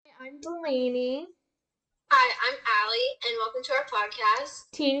Delaney. Hi, I'm Allie, and welcome to our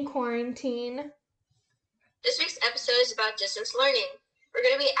podcast. Teen Quarantine. This week's episode is about distance learning. We're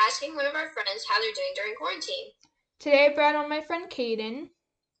going to be asking one of our friends how they're doing during quarantine. Today I brought on my friend Kayden.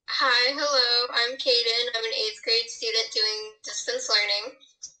 Hi, hello, I'm Kayden. I'm an 8th grade student doing distance learning.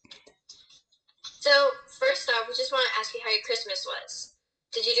 So, first off, we just want to ask you how your Christmas was.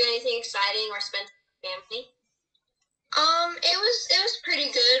 Did you do anything exciting or spend time with family? It was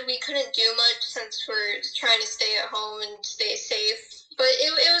pretty good. We couldn't do much since we're trying to stay at home and stay safe. But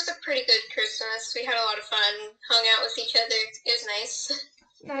it was a pretty good Christmas. We had a lot of fun, hung out with each other. It was nice.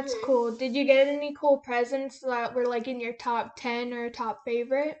 That's cool. Did you get any cool presents that were like in your top 10 or top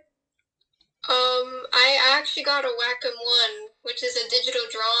favorite? I actually got a Whack-A-One, which is a digital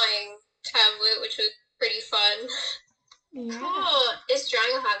drawing tablet, which was pretty fun. Yeah. Cool. Is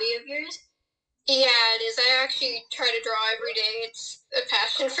drawing a hobby of yours? Yeah, it is. I actually try to draw every day. It's a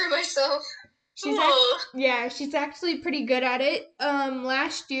passion for myself. She's actually pretty good at it.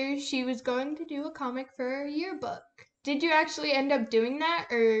 Last year she was going to do a comic for her yearbook. Did you actually end up doing that,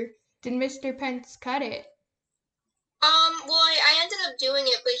 or did Mr. Pence cut it? Well, I ended up doing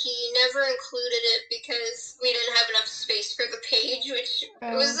it, but he never included it because we didn't have enough space for the page, which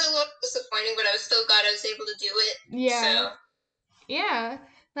was a little disappointing, but I was still glad I was able to do it. Yeah. So. Yeah,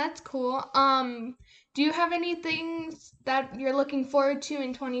 that's cool. Do you have any things that you're looking forward to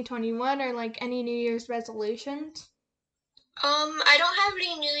in 2021 or like any New Year's resolutions? I don't have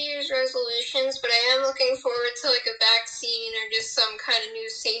any New Year's resolutions, but I am looking forward to like a vaccine or just some kind of new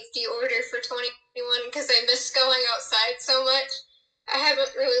safety order for 2021 because I miss going outside so much. I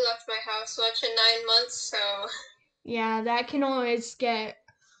haven't really left my house much in 9 months, so. Yeah, that can always get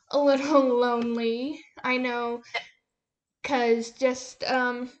a little lonely. I know, because just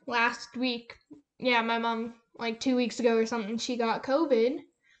last week, yeah, my mom, like 2 weeks ago or something, she got COVID.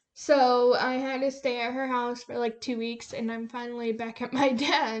 So I had to stay at her house for like 2 weeks, and I'm finally back at my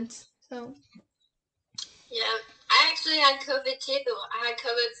dad's. So. Yeah, I actually had COVID too. I had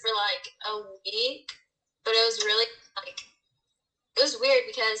COVID for like a week, but it was really it was weird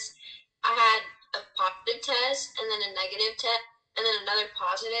because I had a positive test and then a negative test and then another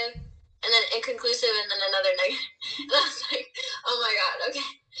positive and then inconclusive and then another negative. And I was like, oh my God, okay.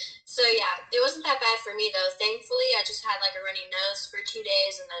 So yeah, it wasn't that bad for me though. Thankfully, I just had like a runny nose for 2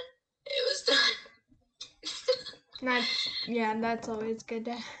 days and then it was done. That's always good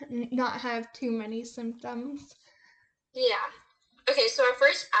to not have too many symptoms. Yeah. Okay, so our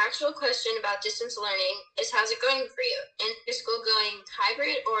first actual question about distance learning is how's it going for you? Is your school going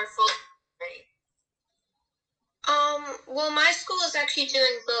hybrid or full learning? Well, my school is actually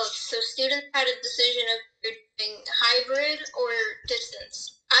doing both. So students had a decision of doing hybrid or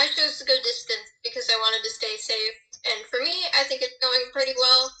distance. I chose to go distance because I wanted to stay safe. And for me, I think it's going pretty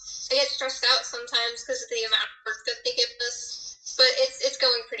well. I get stressed out sometimes because of the amount of work that they give us, but it's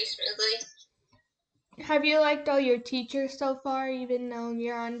going pretty smoothly. Have you liked all your teachers so far, even though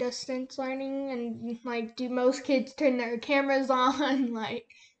you're on distance learning? And like, do most kids turn their cameras on, like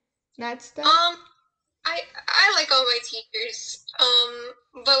that stuff? I like all my teachers.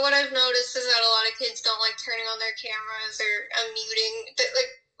 But what I've noticed is that a lot of kids don't like turning on their cameras or unmuting.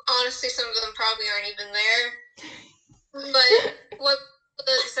 Like, honestly, some of them probably aren't even there. But what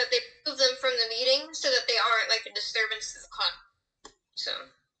is that they remove them from the meeting so that they aren't like a disturbance to the class. So.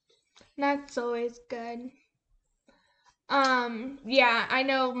 That's always good. Yeah, I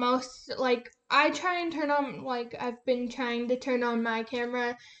know most, like, I try and turn on, like, I've been trying to turn on my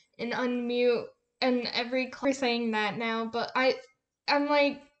camera and unmute and every class saying that now, but I'm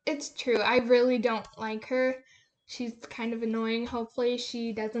like, it's true. I really don't like her. She's kind of annoying. Hopefully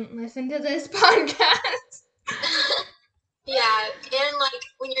she doesn't listen to this podcast. Yeah, and like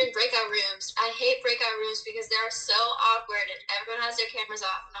when you're in breakout rooms, I hate breakout rooms because they're so awkward and everyone has their cameras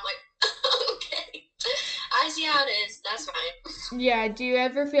off, and I'm like, okay, I see how it is. That's fine. Yeah, do you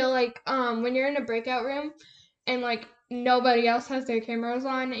ever feel like when you're in a breakout room and like nobody else has their cameras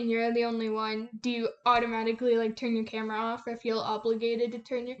on and you're the only one, do you automatically like turn your camera off or feel obligated to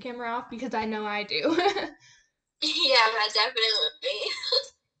turn your camera off? Because I know I do. Yeah, that's definitely.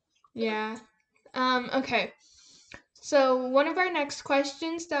 Yeah. Okay. So one of our next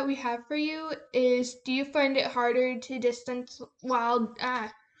questions that we have for you is, do you find it harder to distance while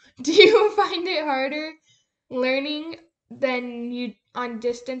do you find it harder learning than you on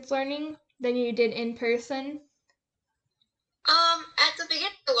distance learning than you did in person? At the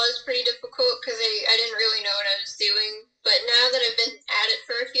beginning it was pretty difficult because I didn't really know what I was doing. But now that I've been at it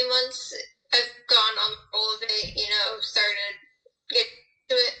for a few months, I've gone on the roll of it, started get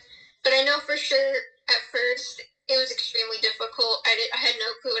to it. But I know for sure at first it was extremely difficult. I had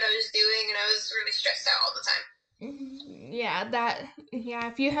no clue what what I was doing, and I was really stressed out all the time. Yeah,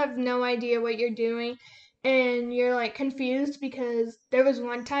 if you have no idea what you're doing and you're like confused, because there was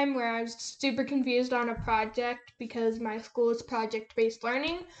one time where I was super confused on a project because my school is project based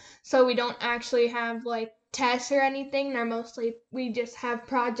learning, so we don't actually have like tests or anything. They're mostly, we just have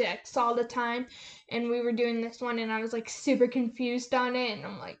projects all the time, and we were doing this one and I was like super confused on it, and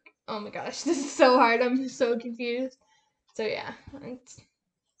I'm like, oh my gosh, this is so hard, I'm so confused. So yeah, it's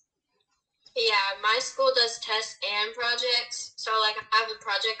Yeah, my school does tests and projects. So like I have a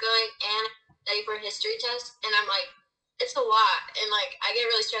project going and I study for a history test, and I'm like, it's a lot, and like I get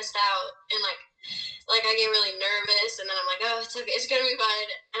really stressed out, and like I get really nervous, and then I'm like, oh, it's okay, it's gonna be fun,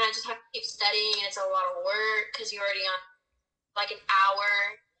 and I just have to keep studying, and it's a lot of work because you're already on like an hour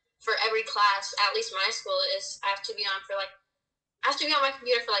for every class. At least my school is. I have to be on my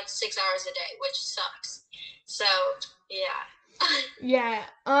computer for like 6 hours a day, which sucks. So yeah. yeah.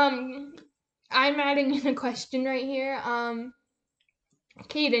 I'm adding in a question right here.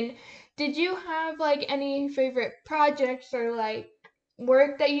 Kayden, did you have like any favorite projects or like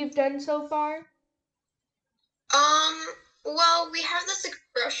work that you've done so far? Um, well, we have this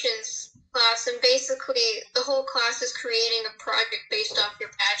expressions class, and basically the whole class is creating a project based off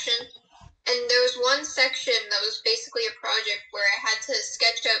your passion. And there was one section that was basically a project where I had to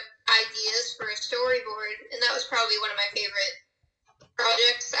sketch up ideas for a storyboard, and that was probably one of my favorite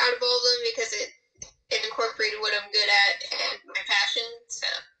projects out of all of them because it incorporated what I'm good at and my passion. So,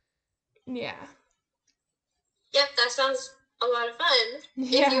 Yeah. yep, that sounds a lot of fun.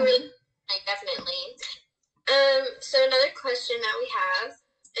 If you Yeah. really like, definitely. So another question that we have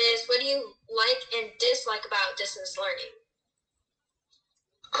is, what do you like and dislike about distance learning?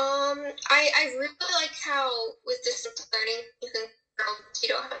 I really like how with distance learning you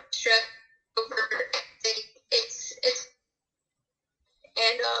don't have to stress over anything. It's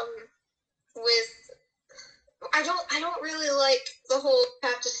and with I don't really like the whole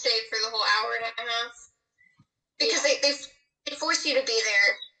have to stay for the whole hour and a half because they force you to be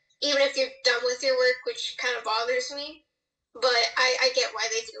there even if you're done with your work, which kind of bothers me. But I get why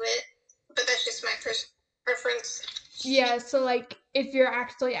they do it. But that's just my personal preference. Yeah, so like if you're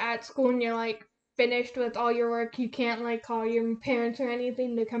actually at school and you're like finished with all your work, you can't like call your parents or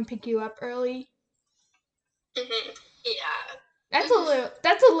anything to come pick you up early. Yeah. That's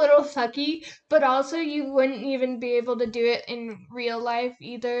a little sucky, but also you wouldn't even be able to do it in real life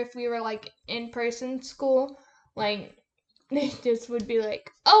either if we were like in person school. Like they just would be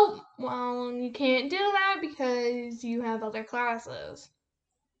like, "Oh, well, you can't do that because you have other classes.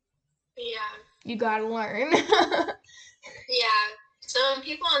 Yeah. You gotta learn." Yeah. Some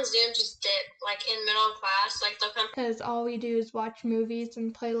people on Zoom just dip, like in middle of class, like they'll come. Because all we do is watch movies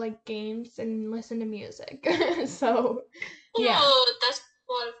and play like games and listen to music. So, yeah. Oh, that's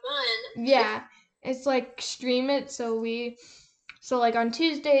a lot of fun. Yeah. It's like stream it, so like on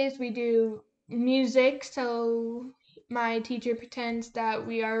Tuesdays we do music, so my teacher pretends that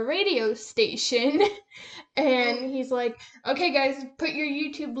we are a radio station and he's like, "Okay guys, put your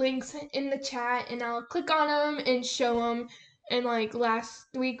YouTube links in the chat and I'll click on them and show them." And like last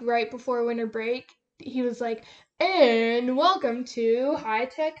week right before winter break, he was like, "And welcome to High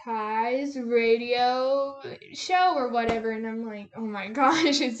Tech High's radio show or whatever." And I'm like, "Oh my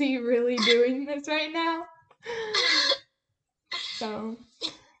gosh, is he really doing this right now?" So,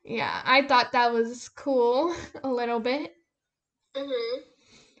 yeah, I thought that was cool a little bit. Mhm.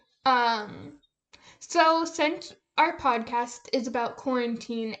 Um, so since our podcast is about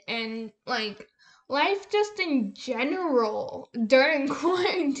quarantine and like life just in general during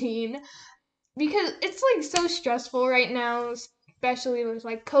quarantine, because it's like so stressful right now, especially with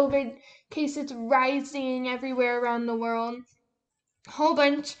like COVID cases rising everywhere around the world. A whole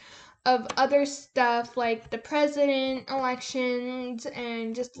bunch of other stuff like the president elections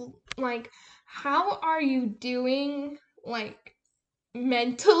and just like how are you doing like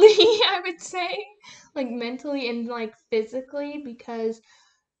mentally, I would say, like mentally and like physically, because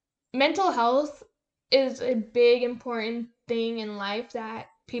mental health is a big important thing in life that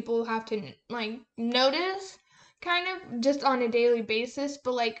people have to like notice kind of just on a daily basis.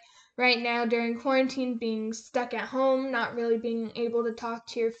 But like right now during quarantine, being stuck at home, not really being able to talk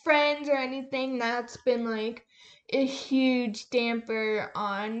to your friends or anything, that's been like a huge damper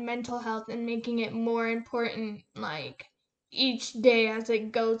on mental health and making it more important like each day as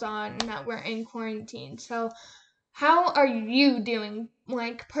it goes on that we're in quarantine. So how are you doing,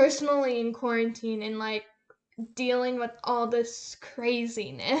 like, personally in quarantine and, like, dealing with all this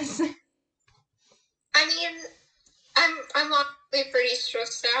craziness? I mean, I'm honestly pretty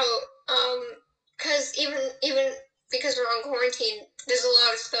stressed out. Cause even because we're on quarantine, there's a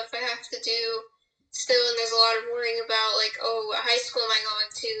lot of stuff I have to do still, and there's a lot of worrying about, like, oh, what high school am I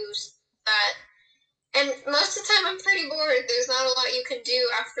going to? That. And most of the time, I'm pretty bored. There's not a lot you can do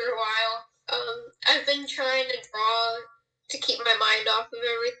after a while. I've been trying to draw to keep my mind off of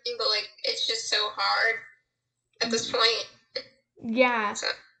everything, but, like, it's just so hard at this point. Yeah. So,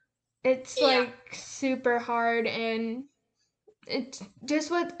 It's yeah. like super hard, and it's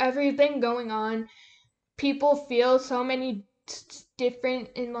just with everything going on, people feel so many different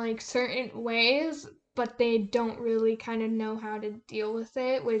in like certain ways, but they don't really kind of know how to deal with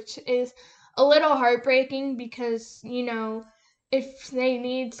it, which is a little heartbreaking because, if they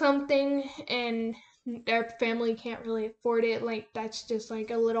need something and their family can't really afford it, like that's just like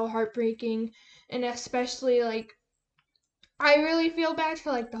a little heartbreaking. And especially like I really feel bad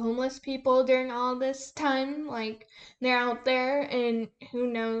for like the homeless people during all this time. Like they're out there and who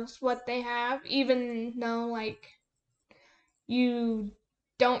knows what they have, even though like you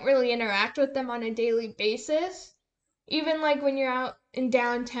don't really interact with them on a daily basis. Even like when you're out in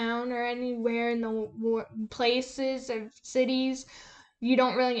downtown or anywhere in the places of cities, you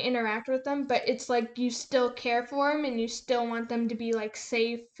don't really interact with them, but it's like you still care for them and you still want them to be like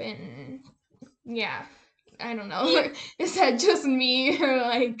safe and yeah. I don't know. Yeah. Is that just me or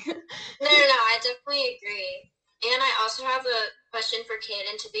like? No, I definitely agree. And I also have a question for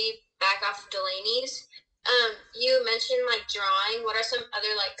Kayden to be back off of Delaney's. You mentioned like drawing. What are some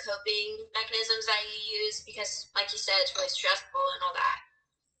other like coping mechanisms that you use? Because, like you said, it's really stressful and all that.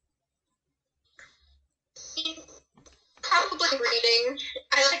 Probably reading.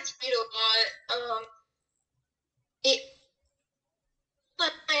 I like to read a lot. It,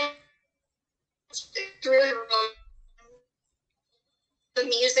 it's really the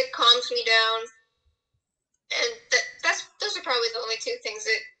music calms me down, and that's those are probably the only two things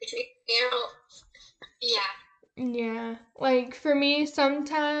that between Yeah. Yeah, like for me,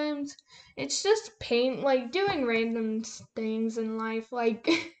 sometimes it's just pain, like doing random things in life, like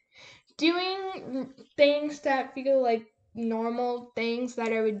doing things that feel like normal things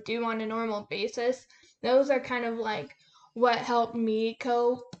that I would do on a normal basis. Those are kind of like what helped me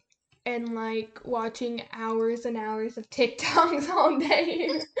cope, and like watching hours and hours of TikToks all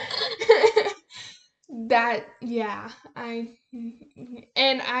day. That, yeah,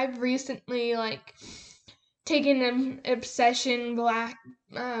 and I've recently like taken an obsession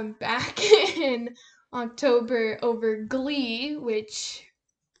back in October over Glee, which,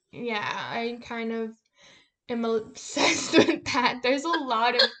 yeah, I kind of am obsessed with that. There's a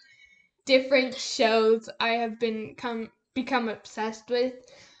lot of different shows I have become obsessed with.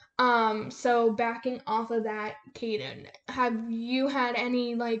 So backing off of that, Kayden, have you had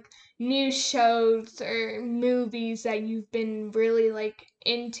any like new shows or movies that you've been really like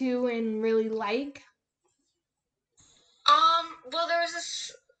into and really like? Well, there was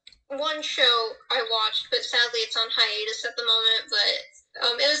this one show I watched, but sadly it's on hiatus at the moment.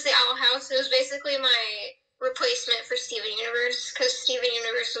 But it was The Owl House. It was basically my replacement for Steven Universe because Steven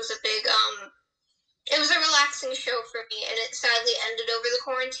Universe was a big It was a relaxing show for me, and it sadly ended over the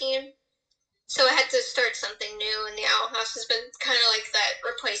quarantine. So I had to start something new, and The Owl House has been kind of like that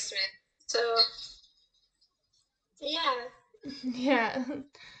replacement. So yeah. Yeah.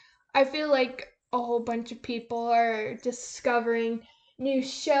 I feel like a whole bunch of people are discovering new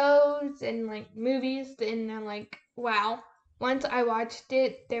shows and like movies, and I'm like, wow. Once I watched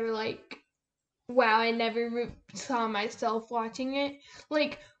it, they were like, wow, I never saw myself watching it.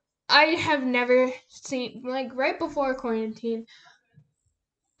 Like, I have never seen, like, right before quarantine,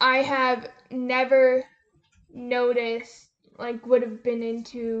 I have never noticed, like, would have been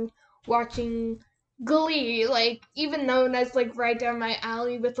into watching Glee, like, even though that's, like, right down my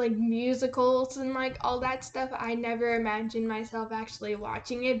alley with, like, musicals and, like, all that stuff, I never imagined myself actually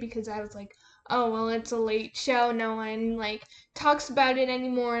watching it because I was like, oh, well, it's a late show, no one, like, talks about it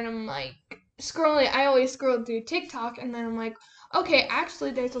anymore, and I'm like, I always scroll through TikTok, and then I'm like, okay, actually,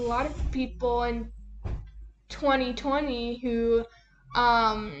 there's a lot of people in 2020 who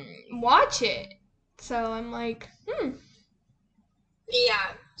watch it. So I'm like,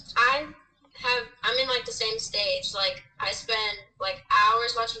 Yeah, I'm in like the same stage. Like I spend like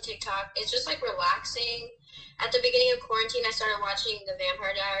hours watching TikTok. It's just like relaxing. At the beginning of quarantine, I started watching The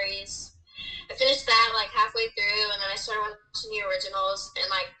Vampire Diaries. I finished that like halfway through, and then I started watching the originals, and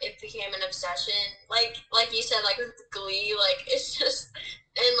like it became an obsession. Like you said, like with Glee, like it's just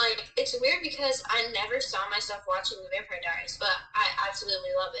and like it's weird because I never saw myself watching The Vampire Diaries, but I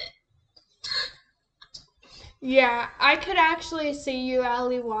absolutely love it. Yeah, I could actually see you,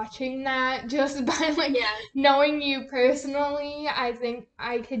 Allie, watching that just by like Yeah. knowing you personally. I think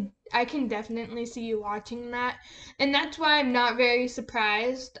I can definitely see you watching that. And that's why I'm not very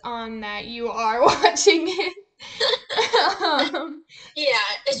surprised on that you are watching it. um, Yeah,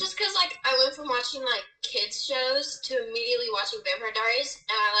 it's just because like I went from watching like kids shows to immediately watching Vampire Diaries,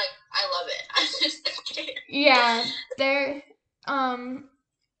 and I love it. I just don't care. yeah, there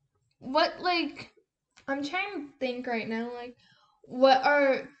what like I'm trying to think right now like what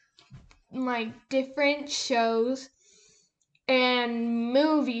are like different shows and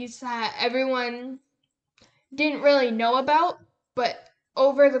movies that everyone didn't really know about, but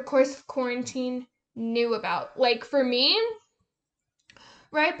over the course of quarantine knew about. Like for me,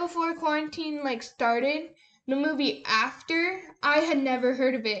 right before quarantine like started, the movie After, I had never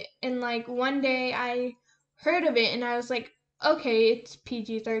heard of it. And like one day I heard of it and I was like, okay, it's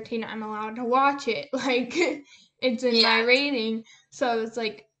PG-13. I'm allowed to watch it. Like it's in my Yeah, rating. So I was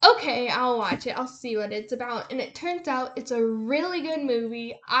like, okay, I'll watch it. I'll see what it's about. And it turns out it's a really good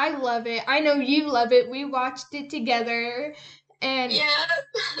movie. I love it. I know you love it. We watched it together. And yeah,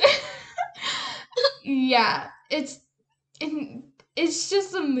 yeah, and it's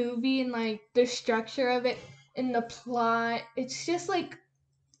just a movie and like the structure of it and the plot. It's just like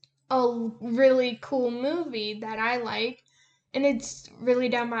a really cool movie that I like, and it's really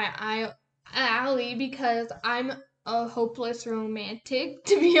down my alley because I'm a hopeless romantic.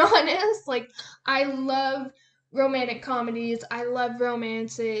 To be honest, like I love romantic comedies. I love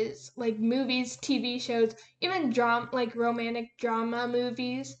romances, like movies, TV shows, even drama, like romantic drama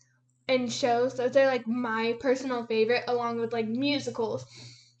movies and shows. Those are like my personal favorite, along with like musicals.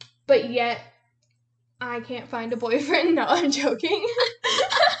 But yet, I can't find a boyfriend. No, I'm joking.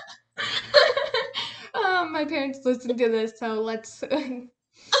 My parents listen to this, so let's.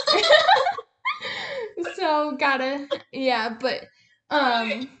 So gotta, yeah, but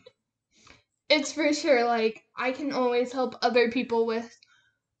right. um, it's for sure like I can always help other people with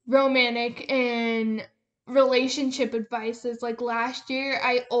romantic and relationship advices. Like last year,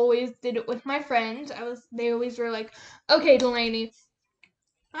 I always did it with my friends. They always were like, "Okay, Delaney,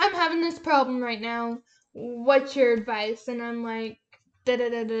 I'm having this problem right now. What's your advice?" And I'm like, da da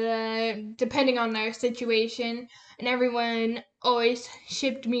da da, depending on their situation. And everyone always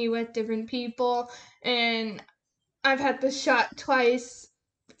shipped me with different people. And I've had the shot twice,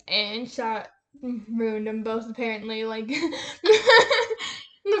 and shot ruined them both apparently. Like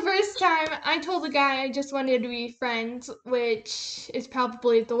the first time I told the guy I just wanted to be friends, which is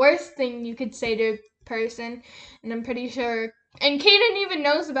probably the worst thing you could say to a person, and I'm pretty sure and Kayden even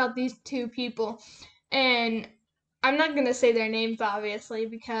knows about these two people, and I'm not gonna say their names obviously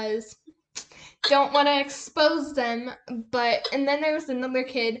because don't want to expose them. But and then there was another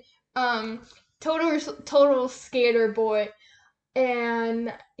kid, um, total skater boy,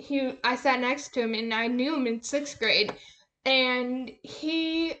 and I sat next to him and I knew him in 6th grade, and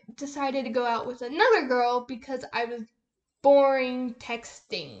he decided to go out with another girl because I was boring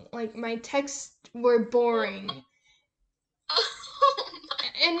texting. Like my texts were boring. Oh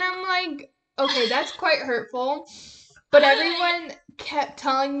And I'm like, okay, that's quite hurtful. But my. everyone kept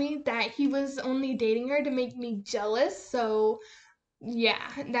telling me that he was only dating her to make me jealous. So, yeah,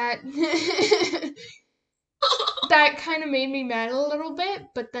 that that kind of made me mad a little bit,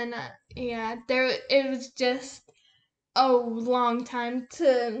 but then yeah, there it was just a long time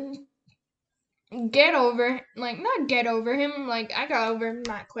to get over, like not get over him, like I got over him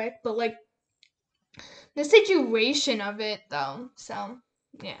not quick, but like the situation of it though. So,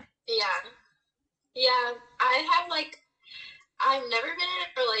 yeah. Yeah, yeah. I have like I've never been in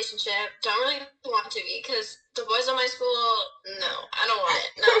a relationship. Don't really want to be because the boys on my school, no, I don't want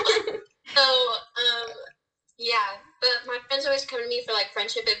it. No. So, yeah. But my friends always come to me for like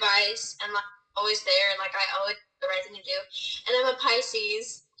friendship advice, and like always there, and like I always do the right thing to do. And I'm a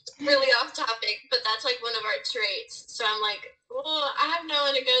Pisces. Really off topic, but that's like one of our traits. So I'm like, well, I have no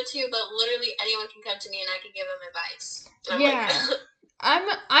one to go to, but literally anyone can come to me and I can give them advice. And I'm like, Yeah.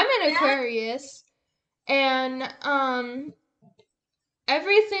 I'm an yeah, Aquarius, and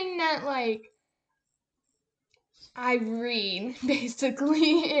everything that like I read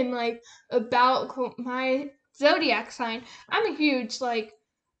basically in like about my zodiac sign, I'm a huge like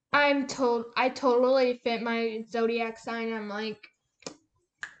I totally fit my zodiac sign. I'm like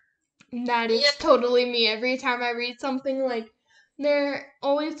that yeah, is totally me every time I read something. Like they're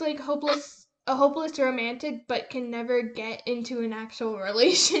always like a hopeless romantic but can never get into an actual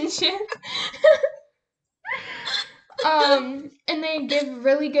relationship. And they give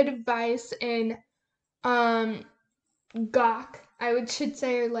really good advice in um gawk, I would should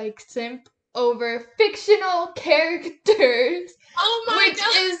say, or like simp. over fictional characters, Oh my which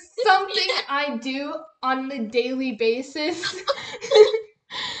god. is something I do on a daily basis.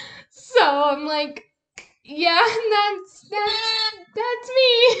 So I'm like, yeah, that's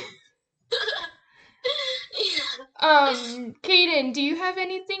me. Kayden, do you have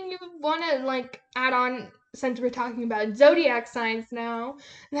anything you want to like add on since we're talking about zodiac signs now,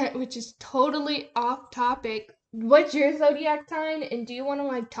 which is totally off topic? What's your zodiac sign, and do you want to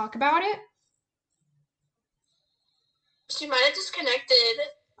like talk about it? She might have disconnected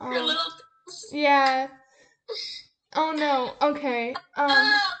her little things. Yeah. Oh no. Okay.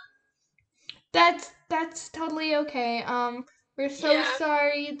 Oh, That's totally okay. We're so yeah.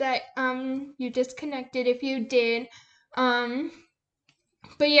 sorry that you disconnected if you did. Um,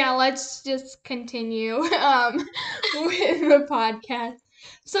 but yeah, let's just continue with the podcast.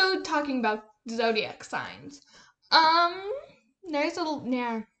 So talking about zodiac signs. Um, there's a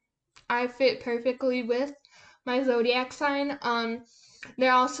yeah, I fit perfectly with my zodiac sign.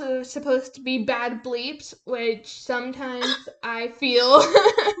 They're also supposed to be bad bleeps, which sometimes I feel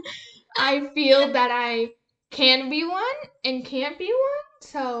I Yeah. feel that I can be one and can't be one.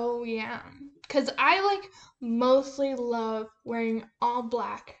 So yeah, cause I like mostly love wearing all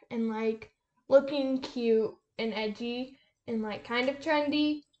black and like looking cute and edgy and like kind of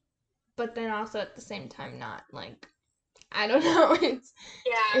trendy, but then also at the same time not like I don't know.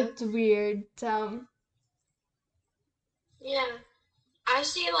 Yeah. It's weird. Yeah. I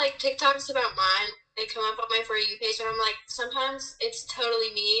see like TikToks about mine. They come up on my For You page, and I'm like, sometimes it's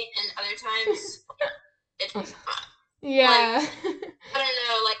totally me, and other times it's not. Like, Yeah. I don't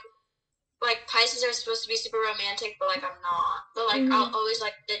know, like Pisces are supposed to be super romantic, but like I'm not. But like I'll Mhm. always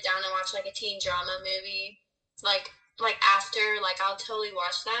like sit down and watch like a teen drama movie. Like after, like I'll totally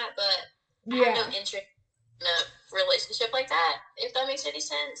watch that, but I have no Yeah. interest in a relationship like that, if that makes any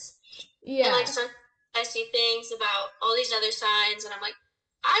sense. And like Yeah. some I see things about all these other signs, and I'm like,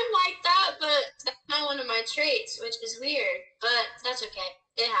 I'm like that, but that's not one of my traits, which is weird. But that's okay.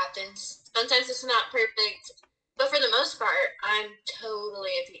 It happens. Sometimes it's not perfect, but for the most part, I'm totally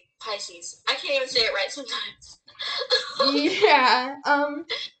a Pisces. I can't even say it right sometimes. Yeah.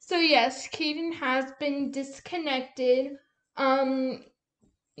 So yes, Kayden has been disconnected. Um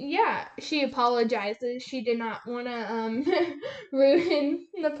yeah, she apologizes. She did not want to ruin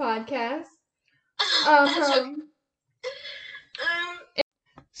the podcast. That's okay. Um Um,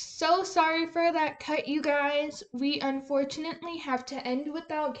 so sorry for that cut, you guys. We unfortunately have to end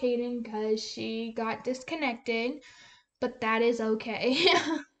without Kayden cuz she got disconnected, but that is okay.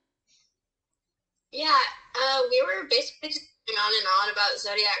 yeah, we were basically just going on and on about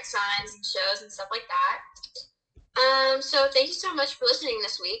zodiac signs and shows and stuff like that. So thank you so much for listening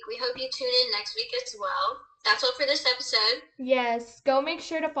this week. We hope you tune in next week as well. That's all for this episode. Yes, go make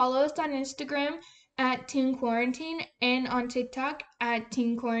sure to follow us on Instagram at Teen Quarantine and on TikTok at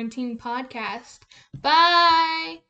Teen Quarantine Podcast. Bye!